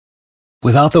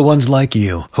Without the ones like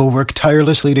you, who work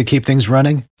tirelessly to keep things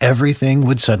running, everything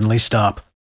would suddenly stop.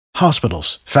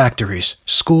 Hospitals, factories,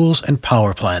 schools, and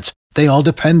power plants, they all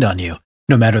depend on you.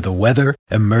 No matter the weather,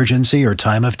 emergency, or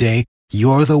time of day,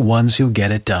 you're the ones who get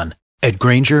it done. At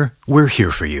Grainger, we're here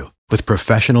for you with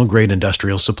professional-grade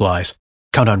industrial supplies.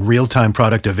 Count on real-time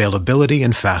product availability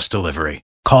and fast delivery.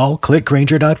 Call, click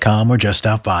Grainger.com, or just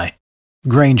stop by.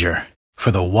 Grainger, for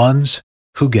the ones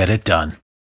who get it done.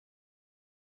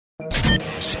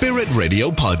 Spirit Radio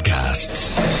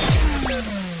Podcasts.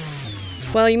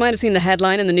 Well, you might have seen the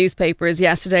headline in the newspapers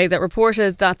yesterday that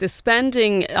reported that the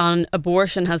spending on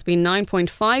abortion has been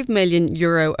 €9.5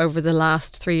 million over the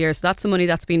last 3 years. So that's the money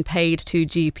that's been paid to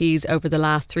GPs over the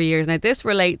last 3 years. Now, this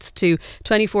relates to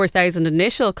 24,000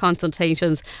 initial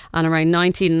consultations and around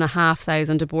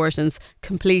 19,500 abortions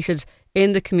completed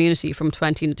in the community from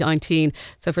 2019,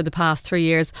 so for the past 3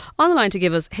 years. On the line to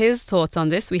give us his thoughts on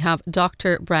this, we have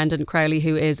Dr Brendan Crowley,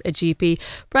 who is a GP.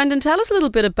 Brendan, tell us a little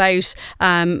bit about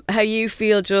how you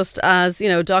feel, just as, you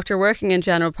know, doctor working in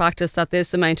general practice, that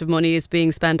this amount of money is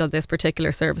being spent on this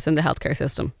particular service in the healthcare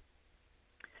system.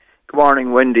 Good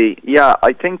morning, Wendy. Yeah,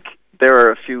 I think there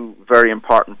are a few very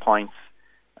important points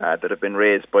that have been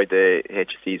raised by the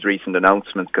HSE's recent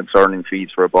announcements concerning fees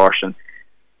for abortion.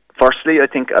 Firstly, I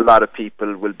think a lot of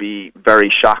people will be very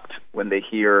shocked when they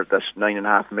hear that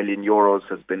 €9.5 million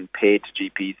has been paid to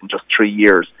GPs in just 3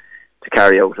 years to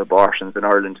carry out abortions in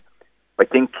Ireland. I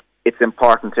think it's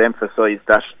important to emphasise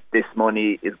that this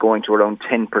money is going to around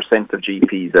 10% of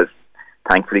GPs, as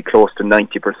thankfully close to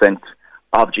 90%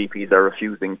 of GPs are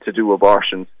refusing to do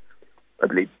abortions. I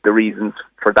believe the reasons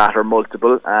for that are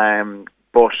multiple,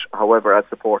 but however, as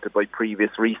supported by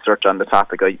previous research on the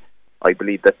topic, I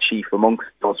believe that chief amongst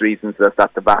those reasons is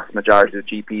that the vast majority of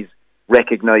GPs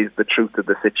recognise the truth of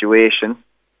the situation.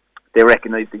 They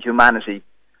recognise the humanity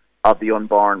of the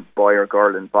unborn boy or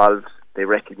girl involved. They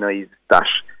recognise that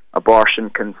abortion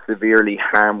can severely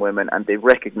harm women, and they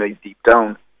recognise deep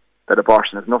down that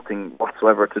abortion has nothing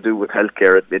whatsoever to do with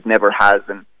healthcare. It never has,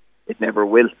 and it never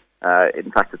will.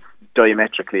 In fact, it's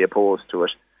diametrically opposed to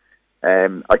it.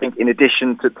 I think in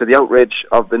addition to the outrage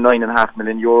of the €9.5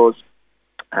 million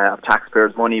of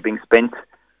taxpayers' money being spent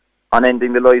on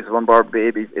ending the lives of unborn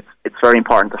babies, it's very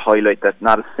important to highlight that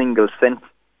not a single cent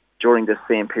during this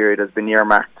same period has been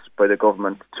earmarked by the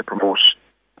government to promote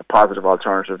positive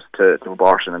alternatives to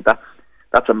abortion, and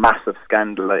that's a massive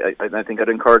scandal. I think I'd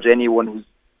encourage anyone who's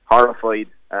horrified,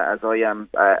 as I am,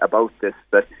 about this,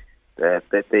 that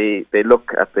they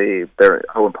look at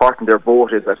how important their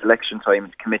vote is at election time,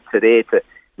 and commit today to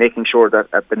making sure that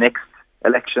at the next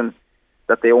election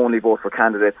that they only vote for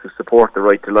candidates who support the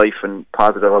right to life and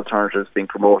positive alternatives being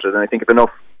promoted. And I think if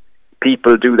enough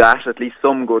people do that, at least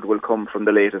some good will come from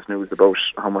the latest news about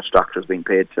how much doctors being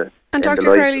paid to. And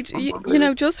Dr Crowley, you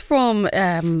know, just from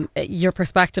your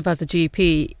perspective as a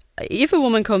GP, if a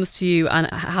woman comes to you and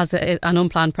has an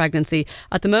unplanned pregnancy,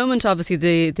 at the moment, obviously,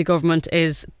 the government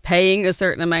is paying a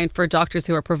certain amount for doctors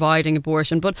who are providing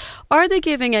abortion, but are they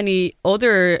giving any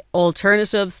other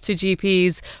alternatives to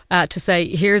GPs to say,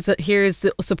 here's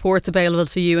the supports available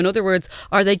to you? In other words,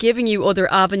 are they giving you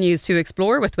other avenues to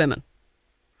explore with women?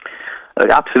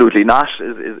 Absolutely not,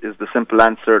 is the simple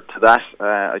answer to that.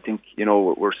 I think, you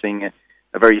know, we're seeing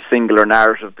a very singular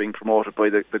narrative being promoted by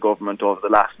the government over the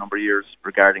last number of years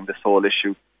regarding this whole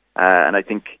issue, and I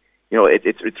think, you know,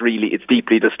 it's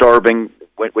deeply disturbing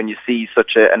when you see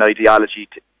such an ideology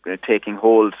taking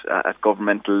hold at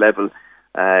governmental level.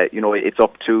 You know, it's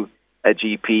up to a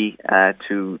GP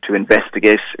to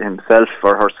investigate himself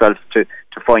or herself to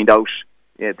find out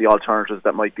the alternatives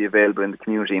that might be available in the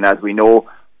community, and as we know,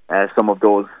 some of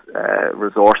those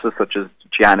resources, such as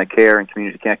Gianna Care and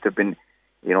Community Connect, have been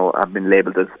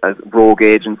labelled as rogue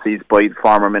agencies by the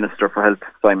former Minister for Health,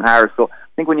 Simon Harris. So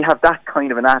I think when you have that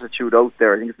kind of an attitude out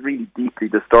there, I think it's really deeply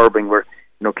disturbing. We're,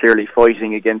 you know, clearly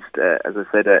fighting against, as I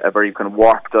said, a very kind of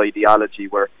warped ideology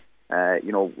where,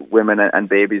 you know, women and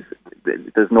babies,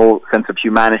 there's no sense of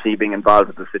humanity being involved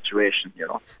with the situation, you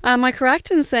know. Am I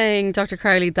correct in saying, Dr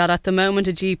Crowley, that at the moment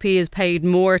a GP is paid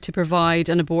more to provide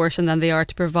an abortion than they are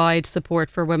to provide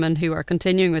support for women who are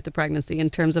continuing with the pregnancy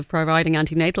in terms of providing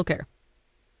antenatal care?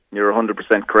 You're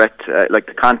 100% correct. Like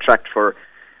the contract for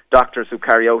doctors who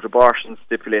carry out abortions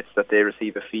stipulates that they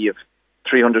receive a fee of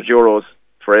 €300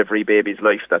 for every baby's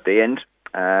life that they end.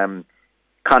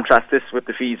 Contrast this with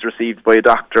the fees received by a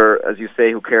doctor, as you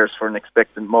say, who cares for an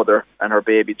expectant mother and her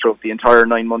baby throughout the entire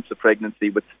 9 months of pregnancy,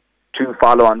 with 2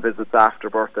 follow-on visits after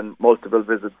birth and multiple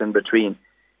visits in between.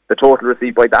 The total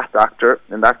received by that doctor,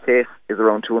 in that case, is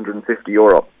around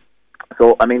 €250.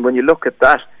 So, I mean, when you look at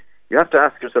that, you have to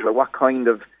ask yourself, what kind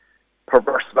of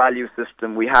perverse value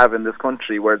system we have in this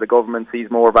country, where the government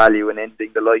sees more value in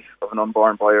ending the life of an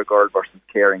unborn boy or girl versus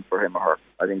caring for him or her.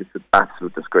 I think it's an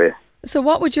absolute disgrace. So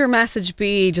what would your message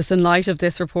be, just in light of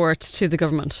this report, to the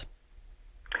government?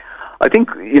 I think,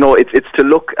 it's to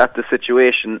look at the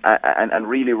situation and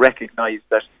really recognise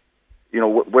that,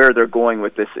 where they're going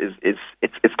with this is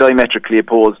it's diametrically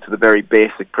opposed to the very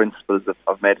basic principles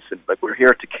of medicine. Like, we're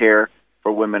here to care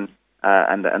for women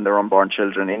and their unborn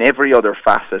children. In every other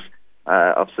facet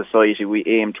of society, we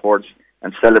aim towards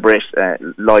and celebrate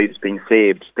lives being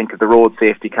saved. Think of the road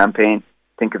safety campaign.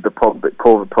 Think of the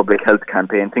COVID public health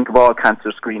campaign. Think of all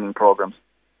cancer screening programs.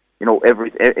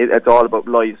 It's all about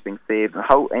lives being saved. And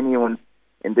how anyone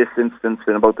in this instance,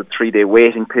 and about the 3-day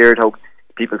waiting period, how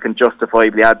people can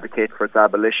justifiably advocate for its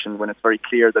abolition when it's very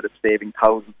clear that it's saving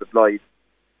thousands of lives.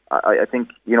 I think,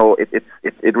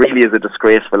 it really is a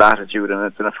disgraceful attitude, and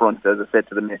it's an affront, as I said,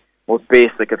 to the most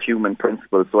basic of human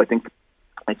principles. So I think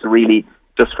it's really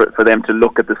just for them to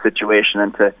look at the situation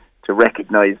and to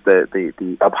recognise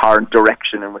the abhorrent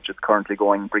direction in which it's currently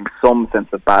going, bring some sense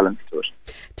of balance to it.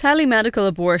 Telemedical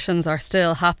abortions are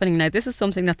still happening now. This is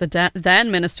something that the then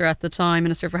Minister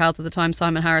for Health at the time,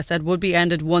 Simon Harris, said would be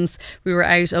ended once we were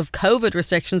out of COVID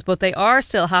restrictions, but they are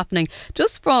still happening.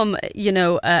 Just from,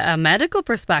 a medical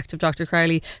perspective, Dr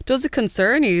Crowley, does it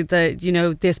concern you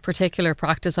that, this particular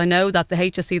practice? I know that the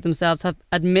HSE themselves have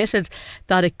admitted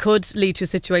that it could lead to a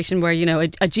situation where, a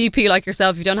GP like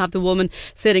yourself, if you don't have the woman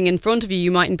sitting in front of you,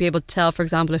 you mightn't be able to tell, for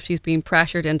example, if she's being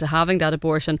pressured into having that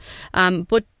abortion.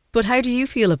 But how do you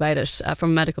feel about it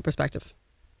from a medical perspective?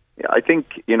 Yeah, I think,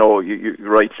 you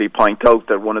rightly point out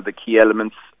that one of the key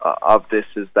elements of this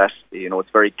is that, it's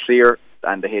very clear,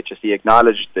 and the HSE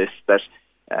acknowledged this, that,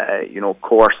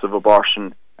 coercive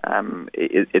abortion,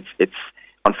 it's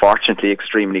unfortunately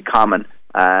extremely common,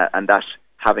 and that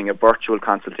having a virtual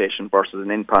consultation versus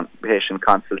an inpatient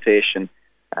consultation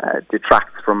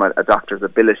detracts from a doctor's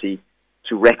ability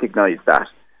to recognise that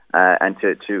and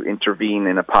to intervene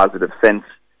in a positive sense.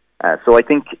 So I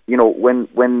think,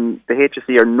 when the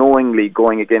HSE are knowingly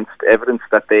going against evidence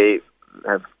that they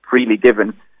have freely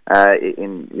given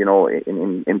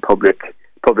in public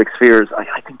spheres,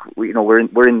 I think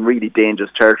we're in really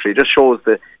dangerous territory. It just shows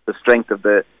the strength of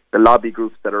the lobby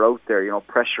groups that are out there,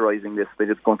 pressurising this. They're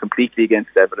just going completely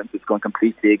against evidence. It's going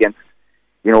completely against,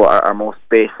 our most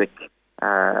basic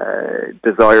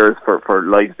desires for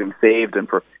lives being saved and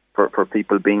for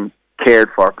people being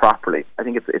cared for properly. I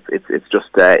think it's just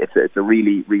it's a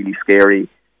really, really scary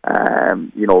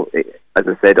as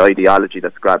I said, ideology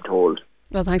that's grabbed hold.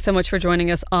 Well, thanks so much for joining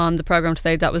us on the programme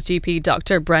today. That was GP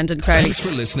Dr Brendan Crowley. Thanks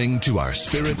for listening to our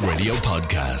Spirit Radio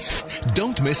podcast.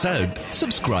 Don't miss out.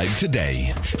 Subscribe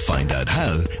today. Find out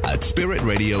how at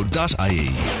spiritradio.ie.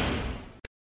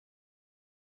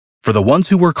 For the ones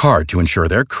who work hard to ensure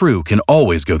their crew can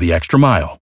always go the extra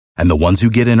mile, and the ones who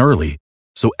get in early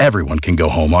so everyone can go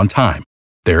home on time,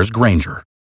 there's Grainger,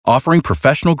 offering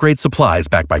professional-grade supplies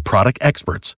backed by product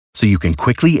experts so you can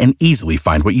quickly and easily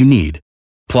find what you need.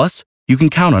 Plus, you can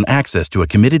count on access to a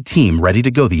committed team ready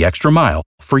to go the extra mile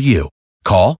for you.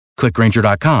 Call, click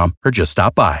Grainger.com, or just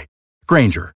stop by.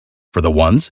 Grainger, for the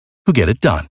ones who get it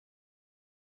done.